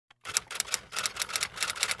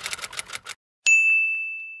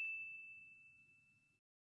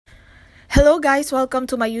Hello guys! Welcome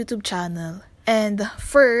to my YouTube channel. And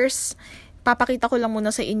first, papakita ko lang muna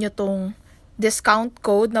sa inyo tong discount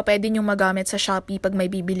code na pwede nyo magamit sa Shopee pag may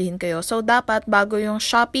bibilihin kayo. So, dapat bago yung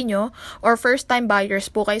Shopee nyo or first time buyers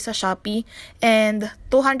po kayo sa Shopee and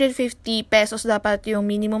 250 pesos dapat yung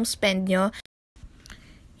minimum spend nyo.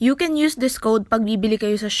 You can use this code pag bibili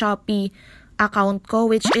kayo sa Shopee account ko,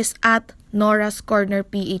 which is at Nora's Corner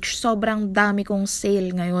PH. Sobrang dami kong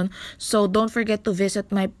sale ngayon. So, don't forget to visit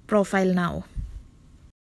my profile now.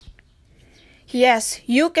 Yes,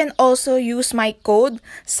 you can also use my code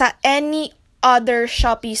sa any other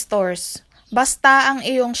Shopee stores. Basta ang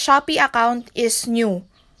iyong Shopee account is new.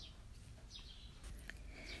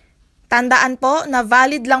 Tandaan po na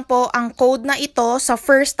valid lang po ang code na ito sa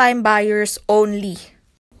first-time buyers only.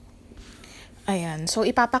 Ayan, so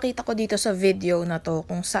ipapakita ko dito sa video na to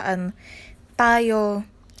kung saan tayo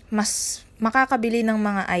mas makakabili ng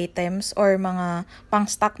mga items or mga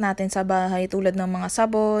pang-stock natin sa bahay tulad ng mga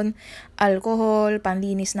sabon, alcohol,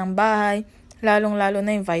 panlinis ng bahay, lalong-lalo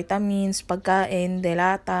na yung vitamins, pagkain,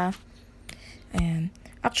 delata. Ayan.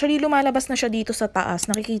 Actually, lumalabas na siya dito sa taas.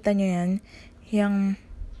 Nakikita nyo yan. Yung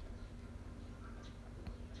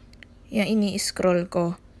ini-scroll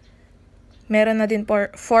ko. Meron na din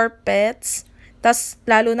for pets. Tas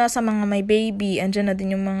lalo na sa mga may baby, andyan na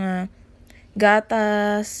din yung mga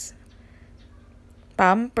gatas,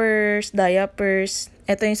 pampers, diapers.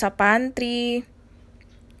 Ito yung sa pantry,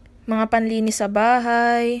 mga panlinis sa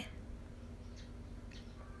bahay.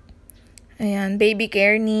 Ayan, baby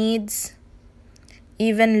care needs.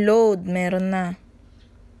 Even load, meron na.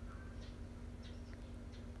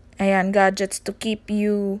 Ayan, gadgets to keep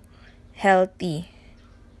you healthy.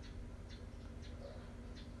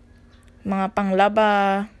 Mga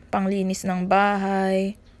panglaba, panglinis ng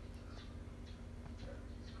bahay.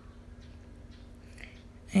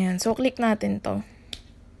 Ayan, so click natin to.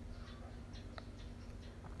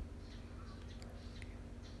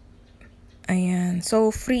 Ayan,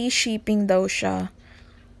 so free shipping daw siya.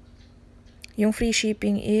 Yung free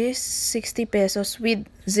shipping is 60 pesos with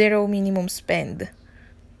 0 minimum spend.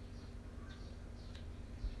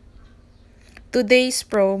 Today's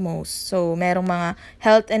promos. So, merong mga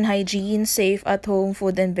health and hygiene, safe at home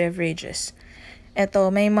food and beverages. Ito,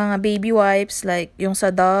 may mga baby wipes like yung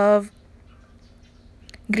sa Dove,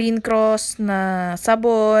 Green Cross na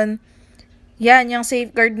sabon. Yan, yung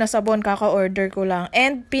safeguard na sabon, kaka-order ko lang.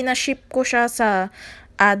 And pinaship ko siya sa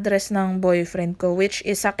address ng boyfriend ko, which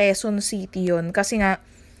is sa Quezon City yun. Kasi nga,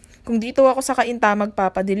 kung dito ako sa Kainta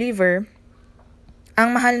magpapadeliver,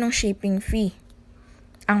 ang mahal ng shipping fee.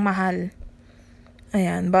 Ang mahal.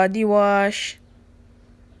 Ayan, body wash,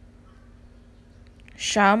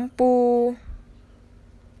 shampoo,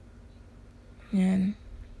 ayan.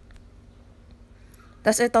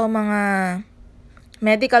 Tas ito mga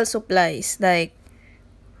medical supplies, like,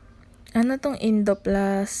 ano tong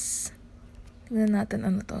Indoplus? Tignan natin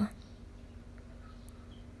ano to.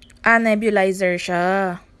 Nebulizer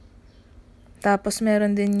siya. Tapos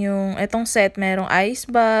meron din yung, etong set, merong ice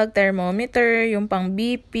bag, thermometer, yung pang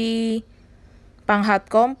BP, pang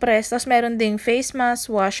hot compress, tapos meron ding face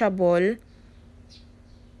mask, washable.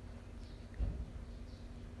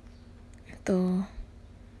 Ito.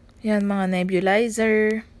 Yan, mga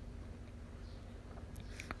nebulizer.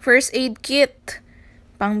 First aid kit,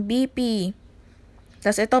 pang BP.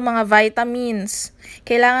 Tapos ito, mga vitamins.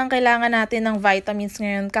 Kailangan natin ng vitamins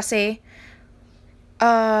ngayon kasi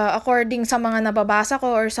according sa mga nababasa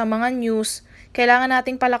ko or sa mga news, kailangan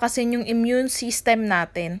nating palakasin yung immune system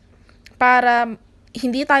natin para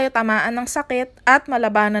hindi tayo tamaan ng sakit at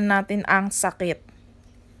malabanan natin ang sakit.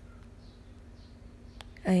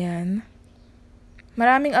 Ayan.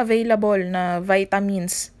 Maraming available na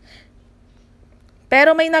vitamins.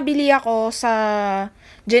 Pero may nabili ako sa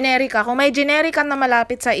generica. Kung may generica na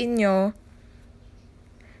malapit sa inyo,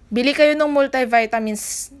 bili kayo ng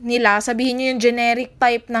multivitamins nila. Sabihin nyo yung generic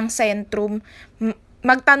type ng Centrum.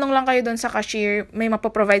 Magtanong lang kayo doon sa cashier, may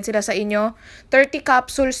mapoprovide sila sa inyo. 30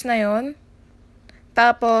 capsules na yon.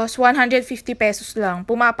 Tapos, 150 pesos lang.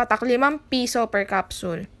 Pumapatak 5 piso per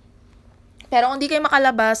capsule. Pero kung di kayo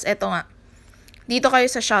makalabas, eto nga. Dito kayo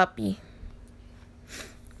sa Shopee.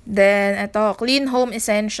 Then, eto, Clean Home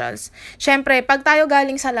Essentials. Siyempre, pag tayo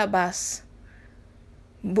galing sa labas,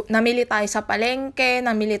 namili tayo sa palengke,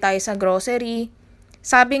 namili tayo sa grocery,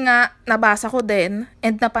 sabi nga, nabasa ko din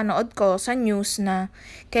and napanood ko sa news na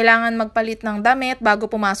kailangan magpalit ng damit bago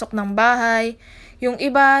pumasok ng bahay. Yung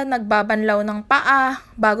iba, nagbabanlaw ng paa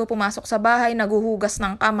bago pumasok sa bahay, naguhugas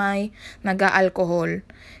ng kamay, nag-aalkohol.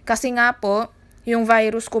 Kasi nga po, yung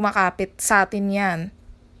virus kumakapit sa atin yan.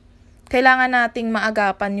 kailangan nating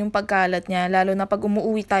maagapan yung pagkalat niya, lalo na pag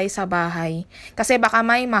umuwi tayo sa bahay. Kasi baka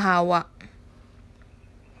may mahawa.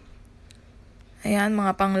 Ayan,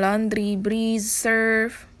 mga pang laundry, breeze,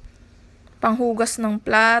 surf, panghugas ng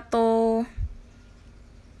plato.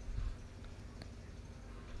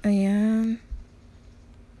 Ayan.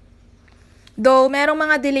 Though, merong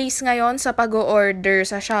mga delays ngayon sa pag-order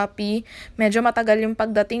sa Shopee. Medyo matagal yung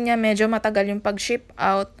pagdating niya, medyo matagal yung pag-ship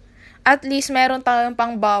out. At least meron tayong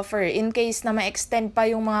pang buffer in case na ma-extend pa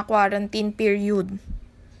yung mga quarantine period.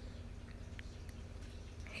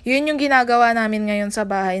 Yun yung ginagawa namin ngayon sa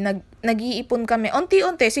bahay. Nag-iipon kami.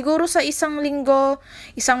 Unti-unti, siguro sa isang linggo,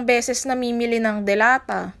 isang beses namimili ng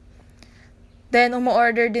delata. Then,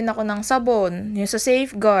 umu-order din ako ng sabon. Yung sa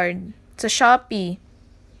Safeguard, sa Shopee.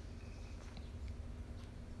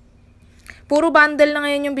 Puro bundle na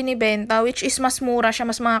ngayon yung binibenta, which is mas mura siya,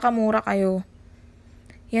 mas makakamura kayo.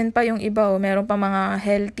 Yan pa yung iba, oh. Meron pa mga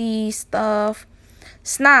healthy stuff.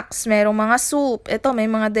 Snacks, merong mga soup. Ito, may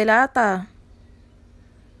mga delata.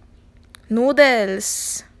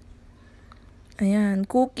 Noodles. Ayan,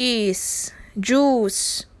 cookies.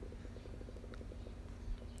 Juice.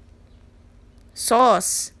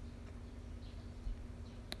 Sauce.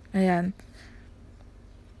 Ayan.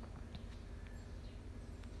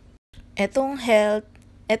 Etong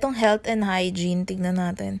health and hygiene, tignan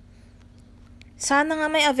natin. Sana nga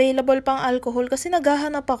may available pang alcohol kasi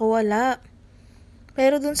naghahanap ako, wala.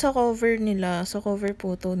 Pero dun sa cover nila, sa cover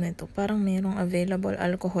photo nito, parang merong available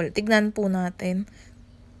alcohol. Tignan po natin.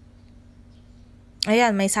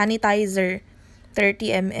 Ayan, may sanitizer,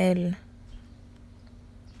 30 ml.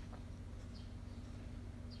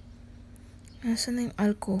 Nasaan na yung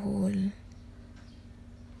alcohol?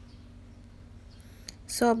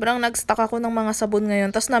 Sobrang nag-stock ako ng mga sabon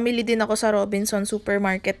ngayon. Tapos namili din ako sa Robinson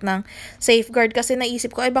Supermarket ng Safeguard kasi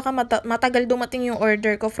naisip ko ay baka matagal dumating yung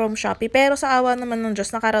order ko from Shopee. Pero sa awa naman ng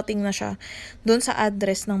Diyos, nakarating na siya doon sa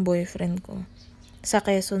address ng boyfriend ko sa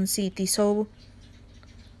Quezon City. So,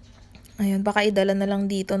 ayun, baka idala na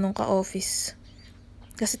lang dito nung ka-office.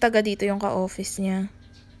 Kasi taga dito yung ka-office niya.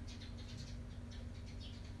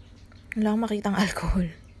 Wala akong makitang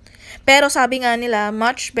alcohol. Pero sabi nga nila,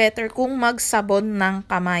 much better kung magsabon ng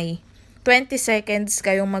kamay. 20 seconds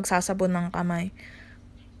kayong magsasabon ng kamay.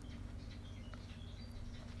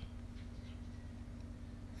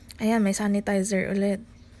 Ayan, may sanitizer ulit.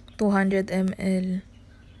 200 ml.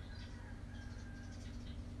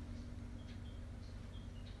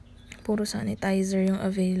 Puro sanitizer yung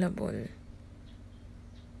available.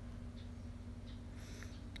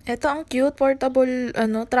 Ito ang cute, portable,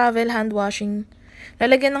 travel hand washing.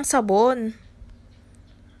 Lalagyan ng sabon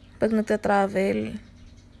pag nagta-travel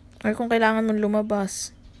or kung kailangan mong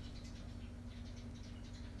lumabas.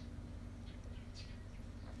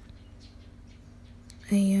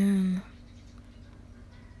 Ayan.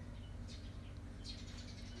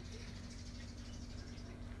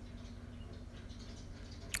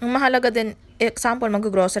 Ang mahalaga din, example,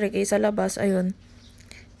 mag-grocery kayo sa labas, ayun.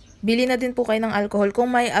 Bili na din po kayo ng alcohol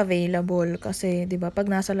kung may available kasi 'di ba pag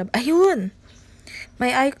nasa labas, ayun.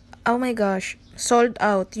 Oh my gosh, sold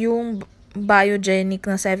out yung biogenic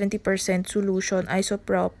na 70% solution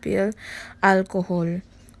isopropyl alcohol.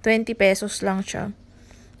 20 pesos lang siya.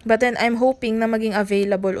 But then, I'm hoping na maging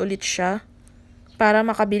available ulit siya para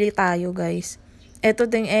makabili tayo, guys. Ito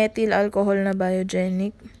ding ethyl alcohol na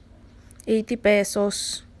biogenic. 80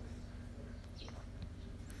 pesos.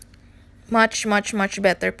 Much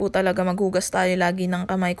better po talaga maghugas tayo lagi ng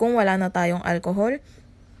kamay kung wala na tayong alcohol.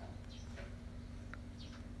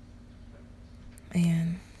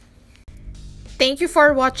 Ayan. Thank you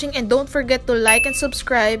for watching and don't forget to like and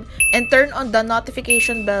subscribe and turn on the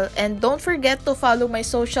notification bell and don't forget to follow my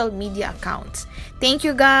social media accounts. Thank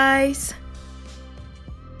you guys!